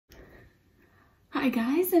Hi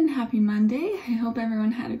guys, and happy Monday. I hope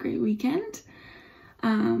everyone had a great weekend.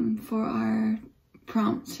 For our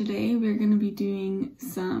prompt today, we're going to be doing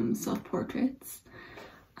some self-portraits.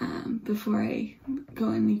 Before I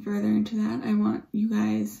go any further into that, I want you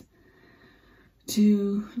guys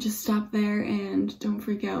to just stop there and don't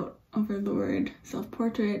freak out over the word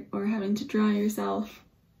self-portrait or having to draw yourself.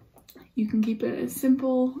 You can keep it as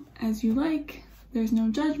simple as you like. There's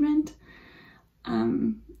no judgment.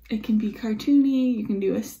 It can be cartoony, you can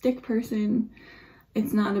do a stick person.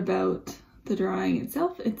 It's not about the drawing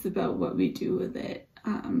itself, it's about what we do with it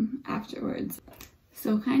afterwards.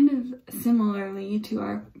 So kind of similarly to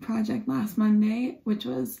our project last Monday, which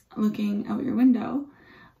was looking out your window,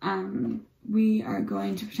 we are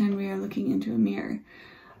going to pretend we are looking into a mirror.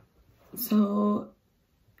 So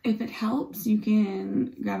if it helps, you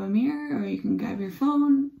can grab a mirror or you can grab your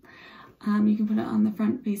phone. You can put it on the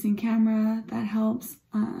front facing camera, that helps.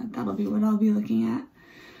 That'll be what I'll be looking at.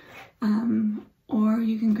 Or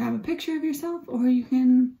you can grab a picture of yourself, or you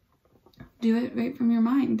can do it right from your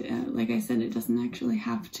mind. Like I said, it doesn't actually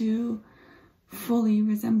have to fully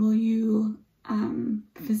resemble you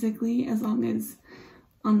physically, as long as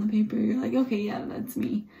on the paper you're like, okay, yeah, that's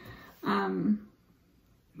me.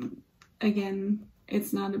 Again,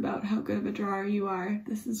 it's not about how good of a drawer you are.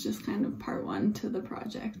 This is just kind of part one to the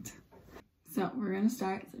project. So we're going to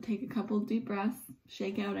start. So take a couple deep breaths,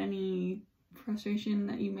 shake out any frustration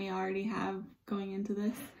that you may already have going into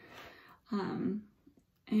this.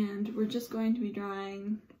 And we're just going to be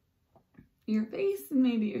drawing your face and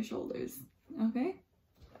maybe your shoulders, okay?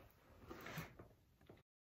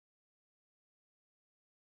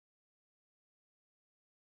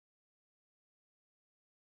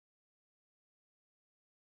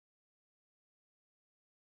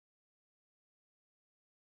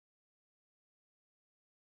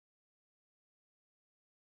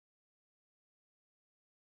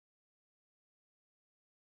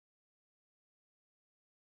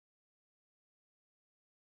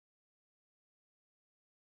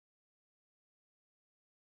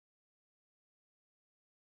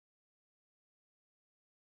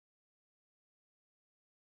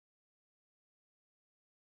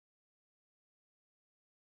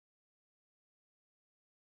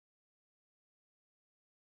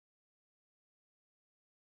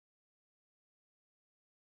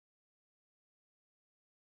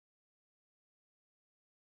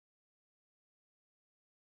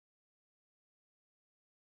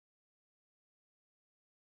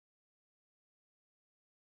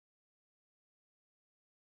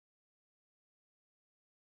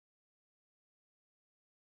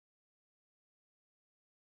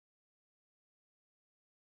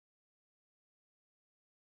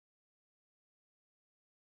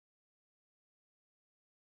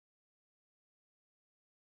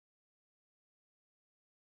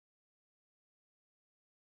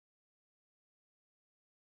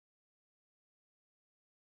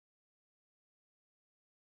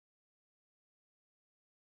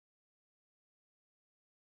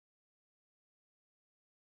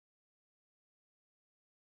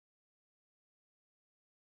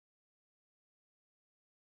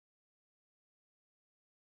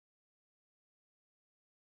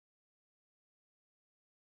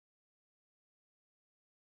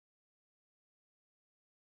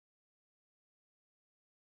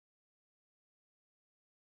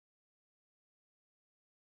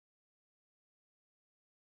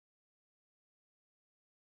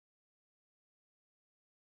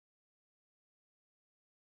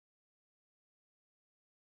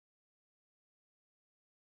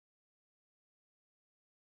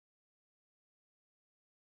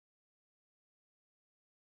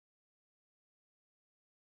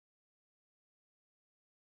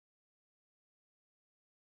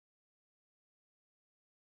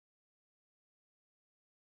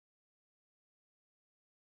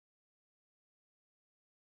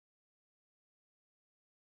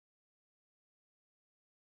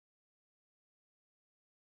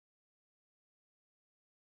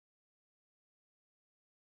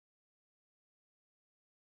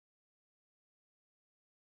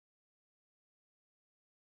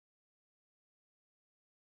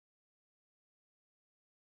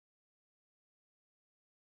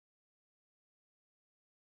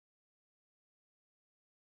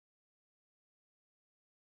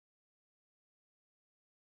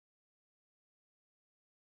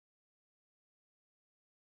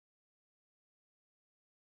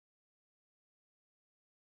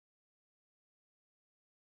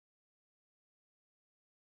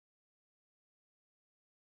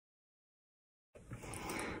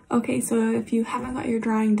 Okay, so if you haven't got your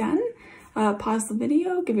drawing done, pause the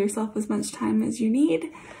video, give yourself as much time as you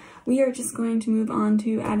need. We are just going to move on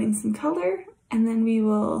to adding some color, and then we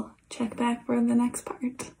will check back for the next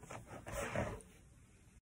part.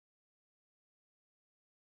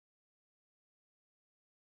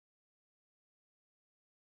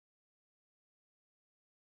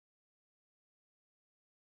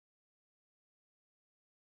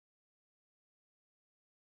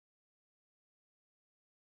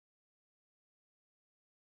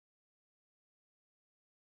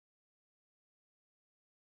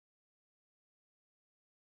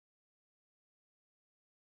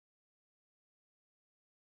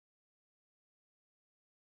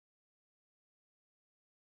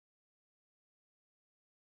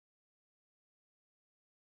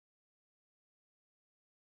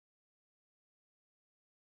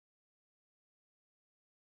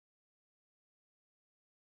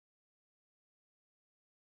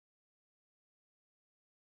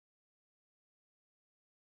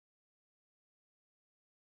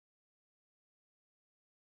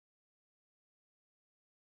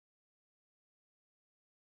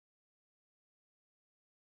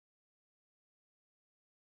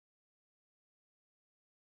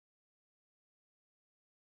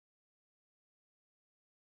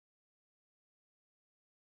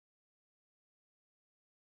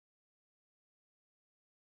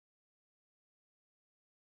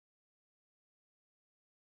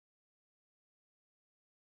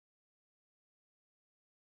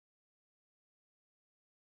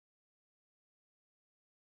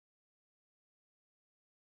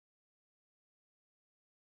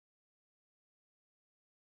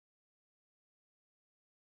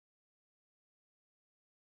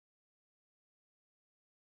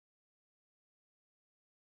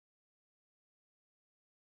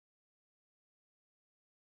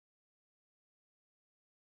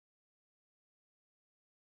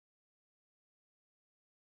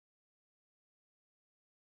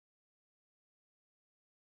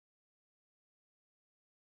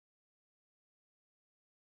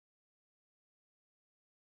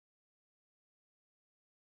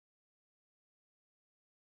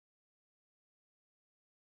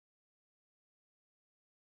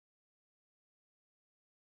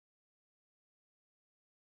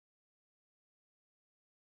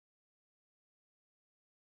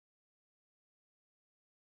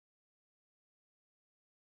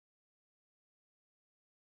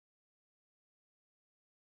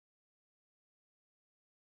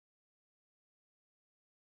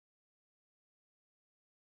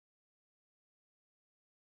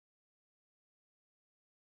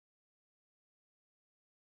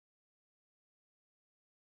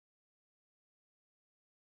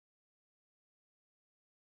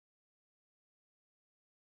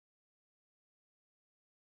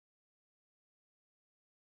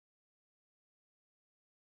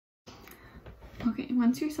 Okay,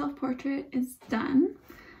 once your self-portrait is done,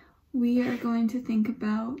 we are going to think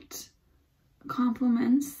about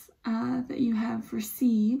compliments that you have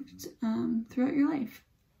received throughout your life.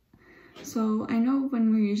 So I know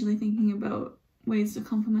when we're usually thinking about ways to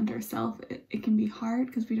compliment ourselves, it can be hard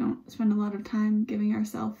because we don't spend a lot of time giving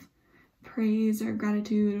ourselves praise or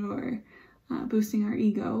gratitude or boosting our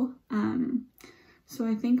ego. So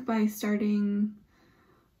I think by starting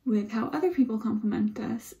with how other people compliment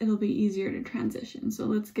us, it'll be easier to transition. So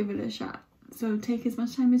let's give it a shot. So take as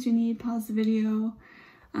much time as you need, pause the video,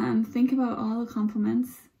 think about all the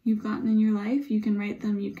compliments you've gotten in your life. You can write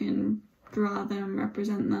them, you can draw them,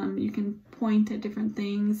 represent them, you can point at different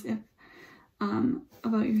things if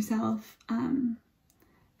about yourself. And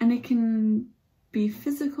it can be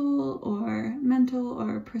physical or mental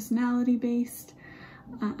or personality based.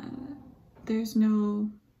 There's no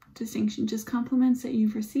distinction, just compliments that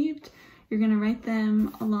you've received. You're going to write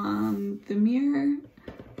them along the mirror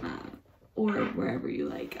or wherever you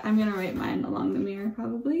like. I'm going to write mine along the mirror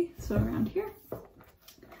probably, so around here.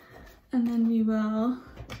 And then we will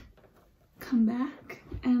come back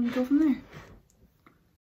and go from there.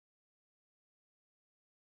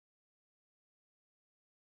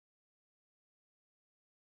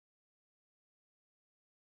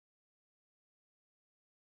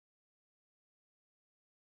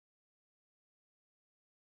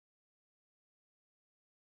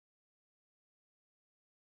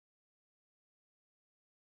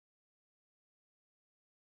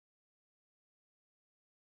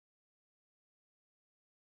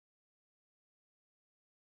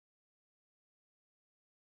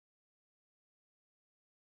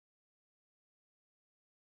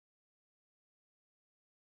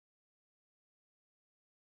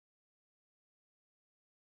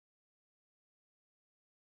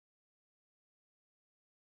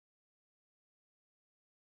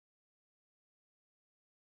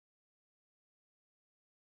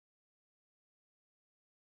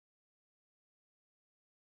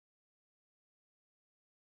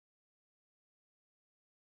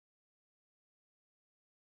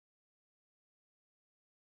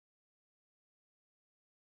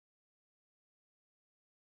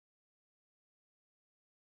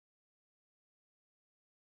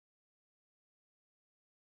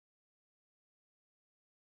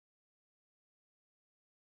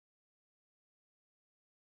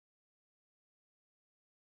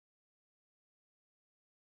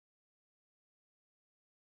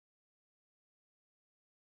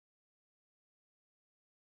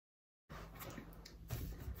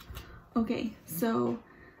 Okay, so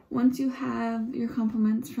once you have your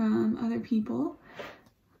compliments from other people,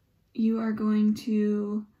 you are going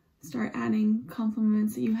to start adding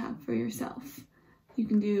compliments that you have for yourself. You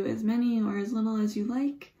can do as many or as little as you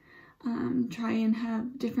like. Try and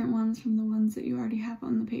have different ones from the ones that you already have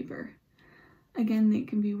on the paper. Again, they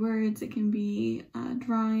can be words, it can be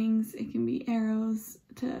drawings, it can be arrows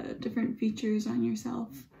to different features on yourself.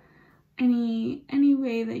 Any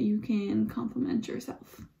way that you can compliment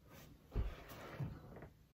yourself.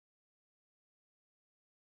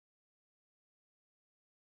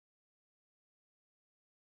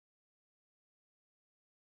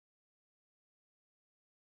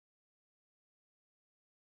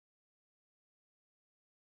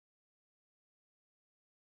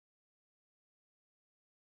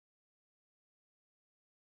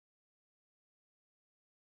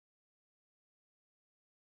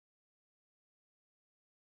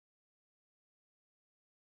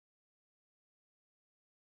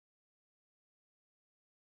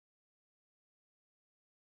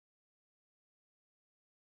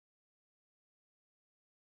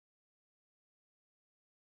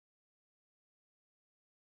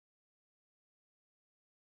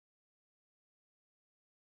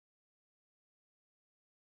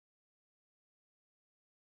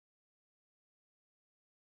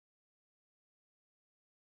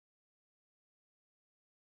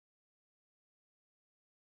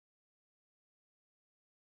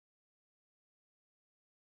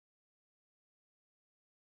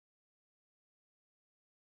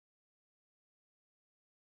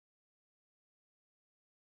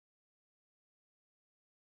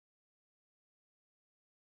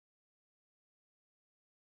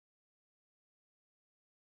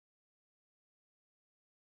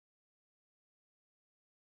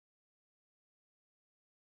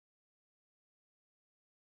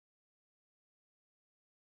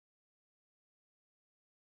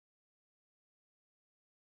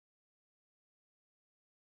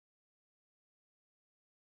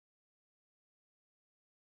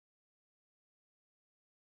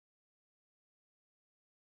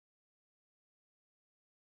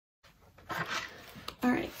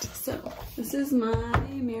 Alright, so this is my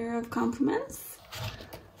mirror of compliments.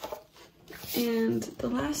 And the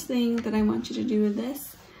last thing that I want you to do with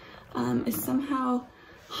this is somehow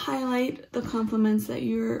highlight the compliments that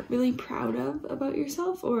you're really proud of about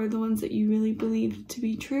yourself, or the ones that you really believe to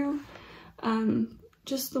be true.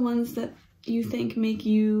 Just the ones that you think make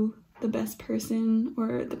you the best person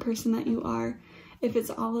or the person that you are. If it's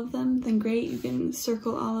all of them, then great, you can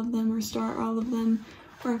circle all of them or star all of them.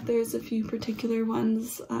 Or if there's a few particular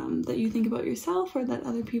ones that you think about yourself or that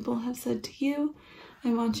other people have said to you,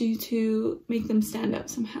 I want you to make them stand out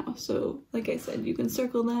somehow. So like I said, you can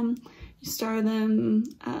circle them, you star them,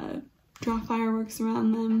 draw fireworks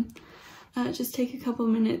around them. Just take a couple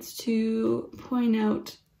minutes to point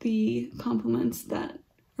out the compliments that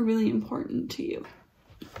are really important to you.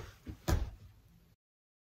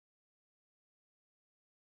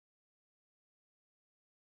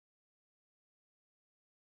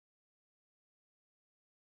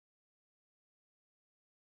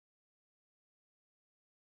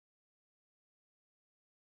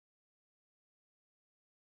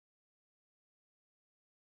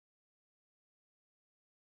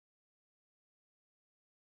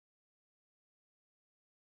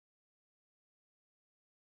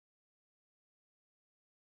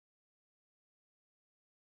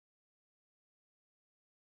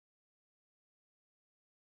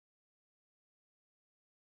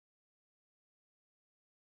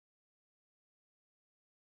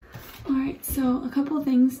 Alright, so a couple of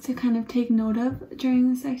things to kind of take note of during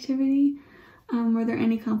this activity. Were there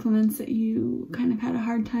any compliments that you kind of had a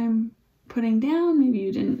hard time putting down? Maybe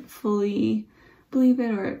you didn't fully believe it,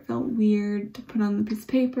 or it felt weird to put on the piece of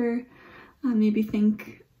paper. Maybe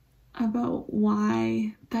think about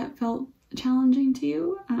why that felt challenging to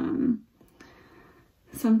you.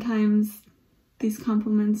 Sometimes these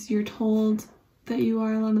compliments you're told that you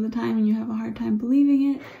are a lot of the time and you have a hard time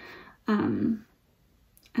believing it.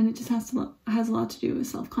 And it just has a lot to do with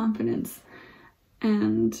self-confidence.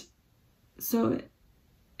 And so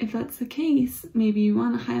if that's the case, maybe you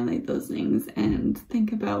want to highlight those things and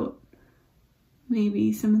think about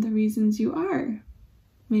maybe some of the reasons you are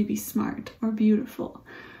maybe smart or beautiful,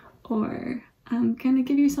 or kind of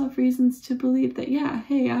give yourself reasons to believe that, yeah,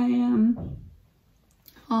 hey, I am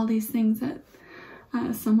all these things that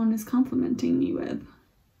someone is complimenting me with.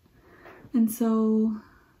 And so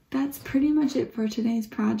that's pretty much it for today's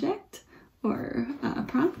project or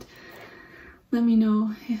prompt. Let me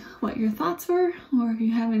know what your thoughts were, or if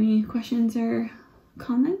you have any questions or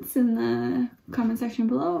comments in the comment section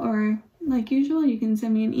below, or like usual, you can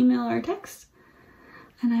send me an email or a text.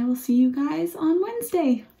 And I will see you guys on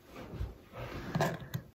Wednesday.